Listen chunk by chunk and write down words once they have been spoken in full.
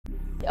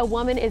A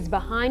woman is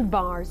behind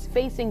bars,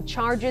 facing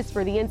charges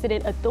for the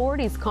incident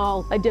authorities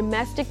call a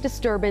domestic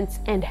disturbance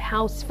and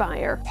house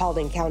fire.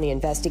 Paulding County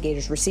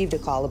investigators received a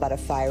call about a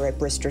fire at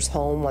Brister's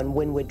home on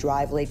Wynwood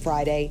Drive late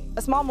Friday.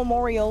 A small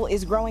memorial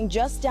is growing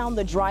just down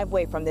the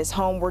driveway from this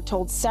home. We're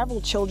told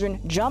several children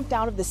jumped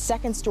out of the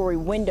second-story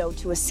window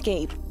to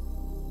escape.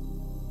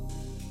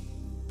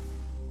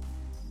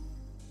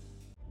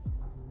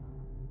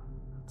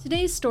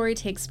 Today's story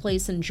takes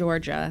place in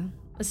Georgia,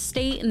 a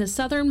state in the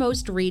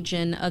southernmost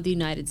region of the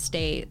United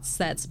States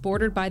that's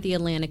bordered by the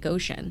Atlantic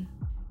Ocean.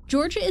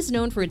 Georgia is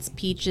known for its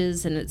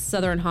peaches and its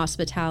southern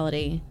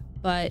hospitality,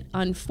 but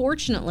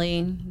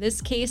unfortunately, this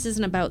case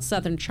isn't about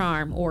southern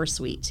charm or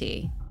sweet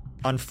tea.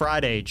 On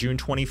Friday, June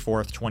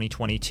 24th,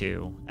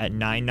 2022, at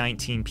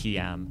 9:19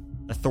 p.m.,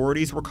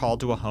 authorities were called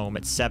to a home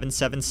at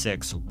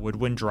 776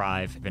 Woodwind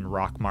Drive in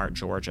Rockmart,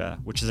 Georgia,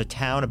 which is a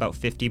town about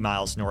 50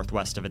 miles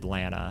northwest of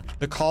Atlanta.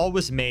 The call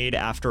was made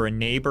after a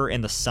neighbor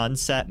in the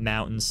Sunset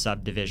Mountains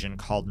subdivision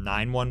called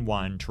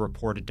 911 to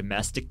report a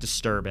domestic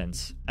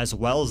disturbance, as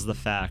well as the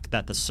fact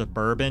that the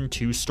suburban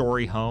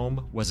two-story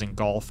home was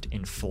engulfed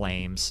in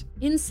flames.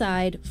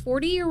 Inside,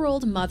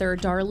 40-year-old mother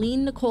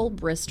Darlene Nicole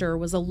Brister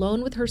was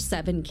alone with her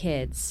 7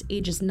 kids,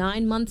 ages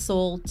 9 months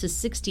old to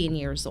 16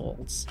 years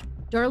old.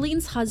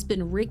 Darlene's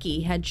husband,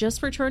 Ricky, had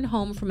just returned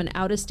home from an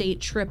out-of-state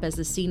trip as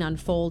the scene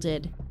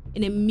unfolded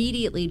and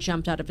immediately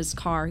jumped out of his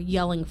car,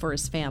 yelling for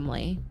his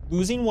family.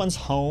 Losing one's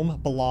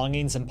home,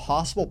 belongings, and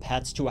possible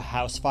pets to a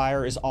house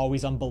fire is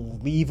always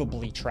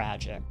unbelievably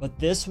tragic. But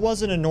this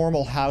wasn't a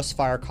normal house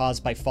fire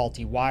caused by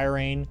faulty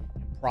wiring,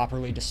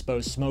 improperly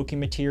disposed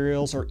smoking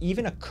materials, or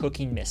even a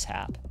cooking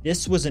mishap.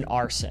 This was an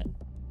arson.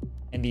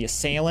 And the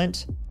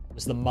assailant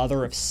was the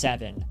mother of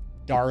 7,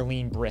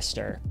 Darlene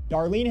Brister.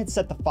 Darlene had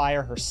set the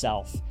fire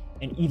herself,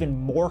 and even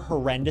more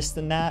horrendous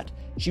than that,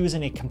 she was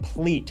in a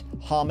complete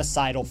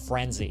homicidal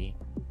frenzy,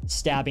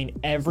 stabbing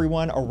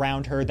everyone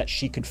around her that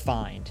she could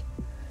find,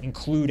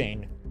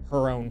 including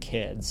her own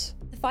kids.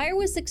 The fire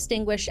was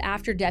extinguished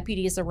after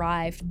deputies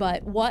arrived,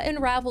 but what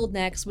unraveled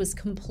next was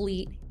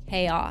complete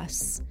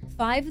chaos.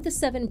 5 of the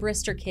 7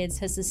 Brister kids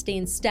had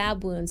sustained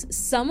stab wounds.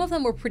 Some of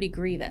them were pretty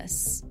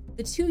grievous.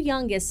 The 2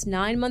 youngest,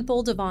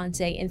 9-month-old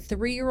Devontae and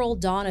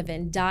 3-year-old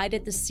Donovan, died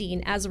at the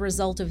scene as a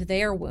result of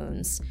their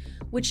wounds,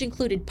 which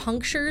included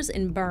punctures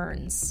and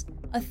burns.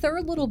 A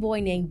 3rd little boy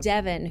named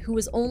Devin, who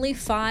was only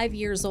 5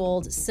 years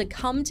old,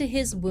 succumbed to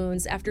his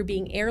wounds after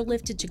being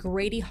airlifted to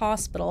Grady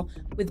Hospital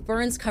with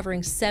burns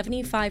covering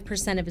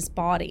 75% of his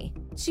body.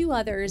 2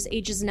 others,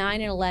 ages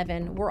 9 and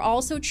 11, were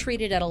also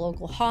treated at a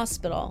local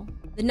hospital.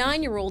 The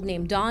 9-year-old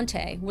named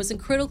Dante was in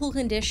critical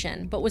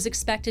condition but was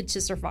expected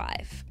to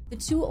survive. The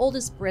 2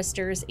 oldest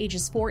Bristers,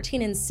 ages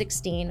 14 and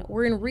 16,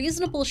 were in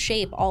reasonable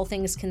shape, all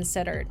things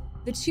considered.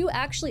 The 2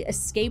 actually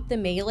escaped the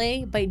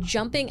melee by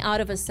jumping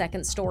out of a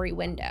second-story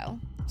window.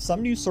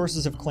 Some news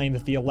sources have claimed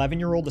that the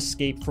 11-year-old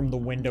escaped from the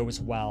window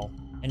as well,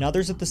 and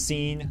others at the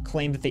scene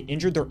claim that they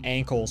injured their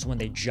ankles when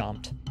they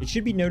jumped. It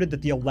should be noted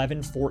that the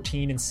 11,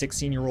 14, and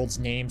 16-year-olds'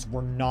 names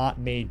were not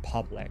made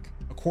public.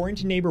 According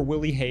to neighbor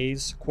Willie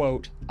Hayes,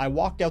 quote, "I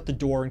walked out the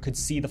door and could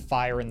see the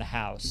fire in the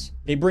house.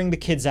 They bring the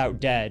kids out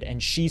dead,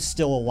 and she's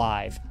still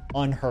alive,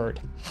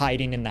 unhurt,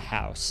 hiding in the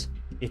house.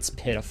 It's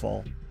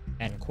pitiful,"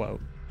 end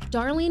quote.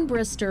 Darlene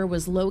Brister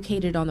was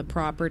located on the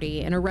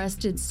property and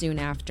arrested soon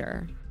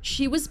after.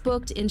 She was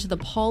booked into the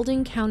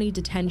Paulding County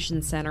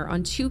Detention Center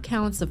on 2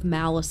 counts of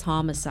malice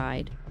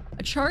homicide,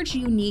 a charge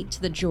unique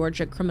to the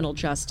Georgia criminal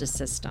justice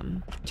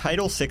system.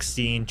 Title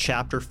 16,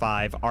 Chapter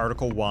 5,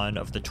 Article 1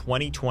 of the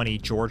 2020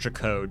 Georgia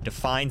Code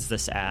defines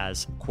this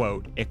as,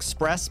 quote,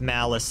 "Express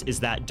malice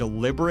is that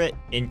deliberate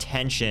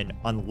intention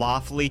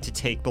unlawfully to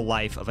take the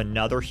life of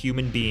another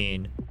human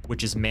being,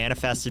 which is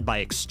manifested by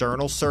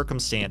external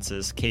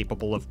circumstances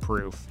capable of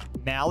proof.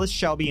 Malice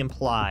shall be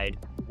implied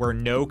where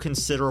no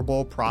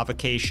considerable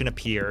provocation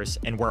appears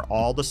and where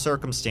all the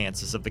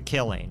circumstances of the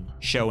killing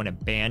show an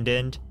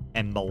abandoned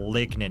and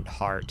malignant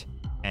heart,"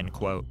 end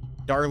quote.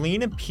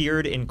 Darlene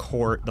appeared in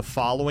court the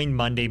following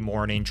Monday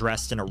morning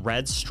dressed in a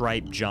red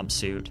striped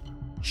jumpsuit.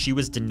 She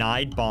was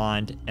denied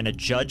bond, and a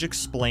judge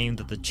explained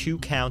that the 2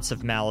 counts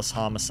of malice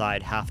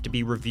homicide have to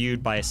be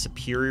reviewed by a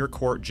superior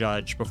court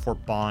judge before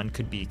bond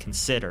could be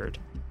considered.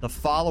 The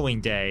following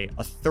day,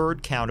 a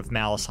 3rd count of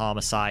malice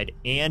homicide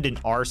and an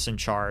arson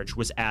charge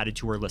was added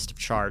to her list of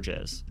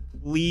charges.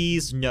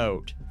 Please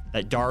note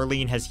that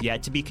Darlene has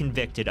yet to be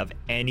convicted of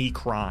any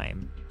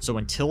crime, so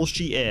until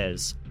she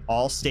is,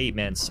 all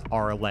statements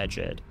are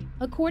alleged.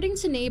 According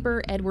to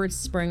neighbor Edward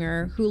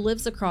Springer, who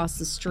lives across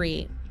the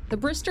street, the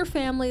Brister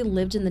family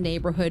lived in the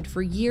neighborhood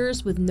for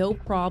years with no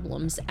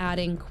problems,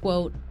 adding,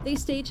 quote, "They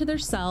stayed to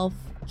theirself,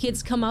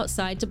 kids come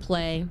outside to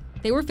play.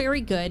 They were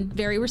very good,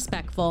 very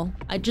respectful.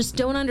 I just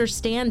don't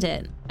understand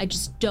it.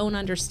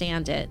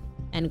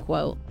 end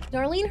quote.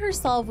 Darlene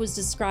herself was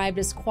described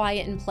as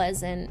quiet and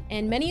pleasant,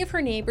 and many of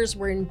her neighbors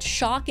were in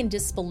shock and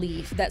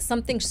disbelief that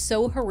something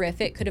so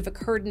horrific could have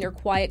occurred in their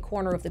quiet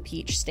corner of the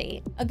Peach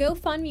State. A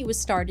GoFundMe was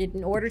started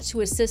in order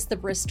to assist the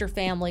Brister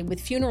family with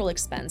funeral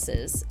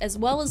expenses, as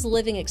well as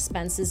living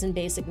expenses and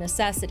basic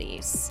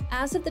necessities.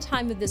 As of the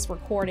time of this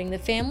recording, the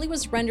family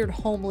was rendered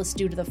homeless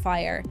due to the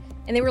fire,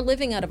 and they were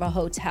living out of a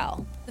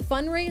hotel. The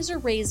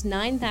fundraiser raised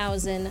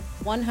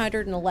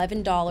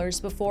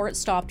 $9,111 before it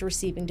stopped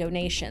receiving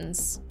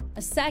donations.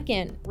 A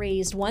second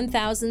raised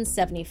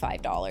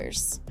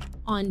 $1,075.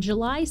 On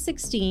July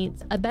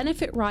 16th, a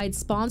benefit ride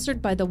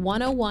sponsored by the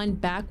 101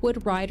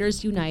 Backwood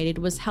Riders United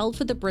was held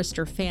for the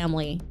Brister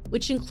family,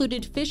 which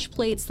included fish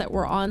plates that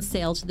were on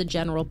sale to the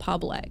general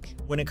public.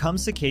 When it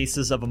comes to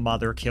cases of a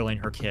mother killing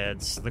her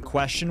kids, the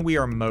question we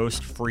are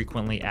most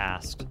frequently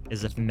asked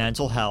is if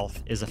mental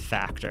health is a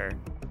factor,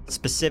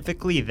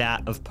 specifically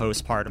that of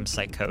postpartum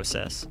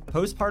psychosis.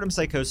 Postpartum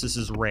psychosis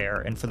is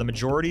rare, and for the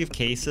majority of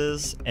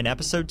cases, an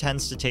episode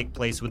tends to take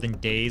place within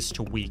days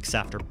to weeks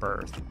after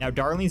birth. Now,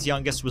 Darlene's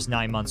youngest was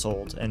 9 months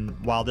old, and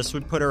while this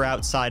would put her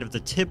outside of the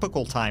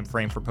typical time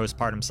frame for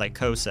postpartum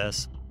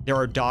psychosis, there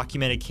are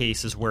documented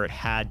cases where it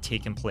had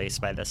taken place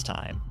by this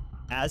time.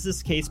 As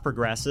this case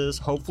progresses,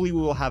 hopefully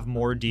we will have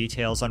more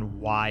details on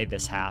why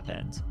this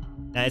happened.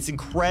 Now, it's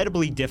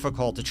incredibly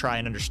difficult to try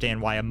and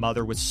understand why a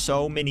mother with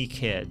so many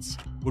kids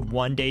would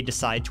one day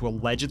decide to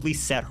allegedly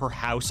set her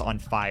house on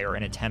fire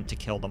and attempt to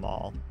kill them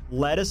all.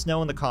 Let us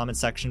know in the comment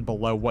section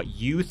below what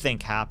you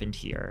think happened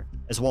here,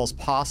 as well as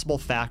possible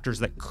factors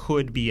that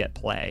could be at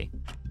play.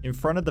 In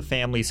front of the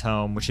family's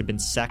home, which had been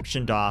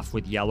sectioned off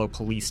with yellow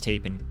police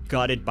tape and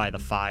gutted by the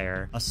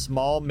fire, a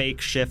small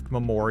makeshift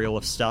memorial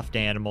of stuffed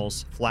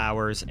animals,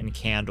 flowers, and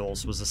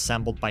candles was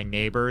assembled by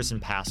neighbors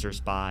and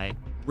passersby.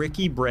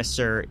 Ricky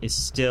Brister is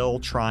still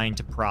trying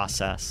to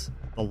process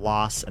the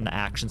loss and the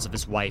actions of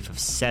his wife of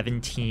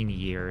 17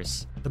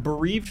 years. The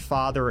bereaved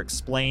father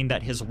explained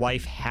that his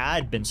wife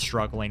had been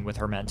struggling with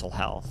her mental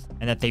health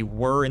and that they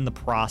were in the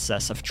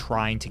process of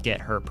trying to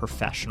get her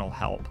professional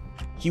help.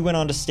 He went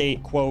on to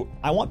state, quote,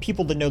 "I want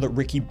people to know that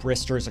Ricky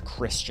Brister is a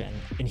Christian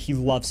and he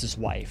loves his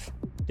wife.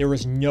 There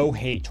is no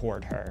hate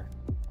toward her.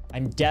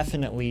 I'm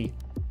definitely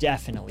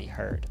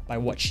hurt by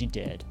what she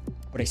did,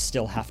 but I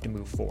still have to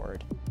move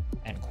forward,"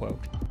 end quote.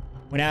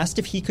 When asked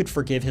if he could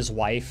forgive his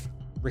wife,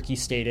 Ricky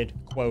stated,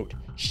 quote,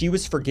 "She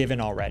was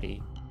forgiven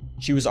already.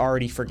 She was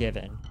already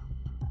forgiven.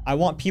 I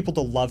want people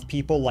to love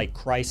people like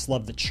Christ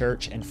loved the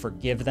church and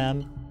forgive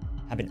them,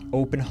 have an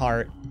open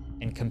heart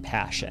and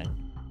compassion."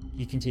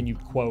 He continued,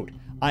 quote,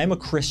 "I am a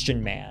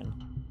Christian man,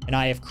 and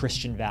I have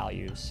Christian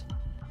values.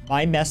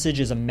 My message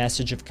is a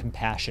message of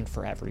compassion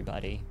for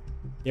everybody.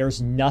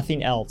 There's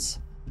nothing else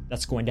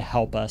that's going to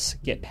help us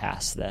get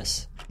past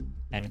this,"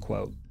 end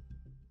quote.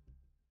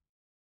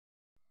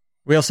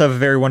 We also have a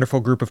very wonderful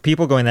group of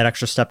people going that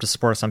extra step to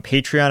support us on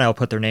Patreon. I'll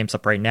put their names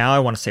up right now. I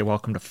want to say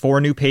welcome to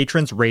 4 new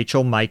patrons,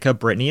 Rachel, Micah,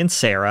 Brittany, and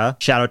Sarah.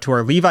 Shout out to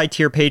our Levi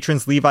tier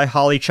patrons, Levi,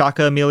 Holly,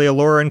 Chaka, Amelia,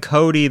 Laura, and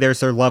Cody. There's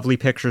their lovely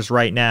pictures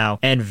right now.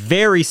 And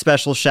very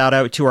special shout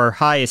out to our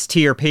highest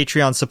tier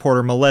Patreon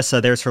supporter,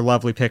 Melissa. There's her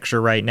lovely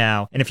picture right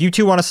now. And if you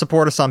too want to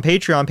support us on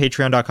Patreon,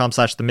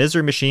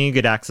 patreon.com/themiserymachine, you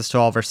get access to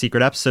all of our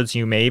secret episodes.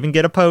 You may even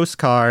get a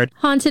postcard.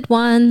 Haunted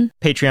one.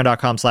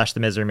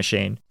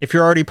 Patreon.com/themiserymachine. If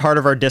you're already part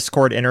of our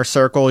Discord inner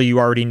circle, you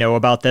already know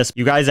about this.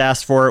 You guys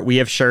asked for it. We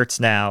have shirts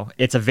now.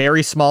 It's a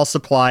very small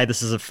supply.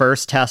 This is a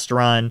first test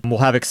run. We'll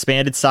have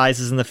expanded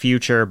sizes in the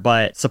future,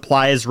 but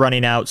supply is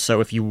running out. So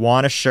if you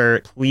want a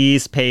shirt,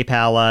 please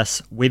PayPal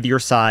us with your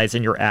size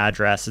and your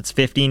address. It's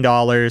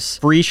 $15,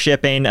 free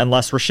shipping.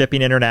 Unless we're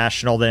shipping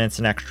international, then it's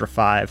an extra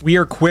 $5. We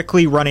are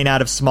quickly running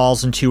out of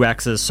smalls and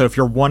 2Xs. So if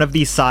you're one of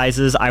these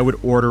sizes, I would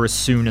order as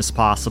soon as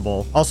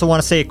possible. Also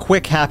want to say a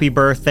quick happy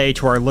birthday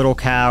to our little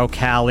cow,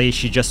 Callie.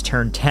 She just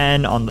turned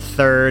 10 on the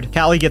 3rd.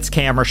 Callie gets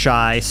camera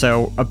shy,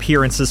 so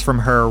appearances from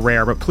her are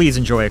rare, but please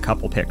enjoy a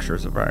couple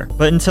pictures of her.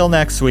 But until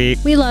next week,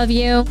 We love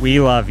you. we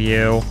love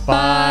you.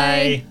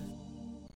 Bye. Bye.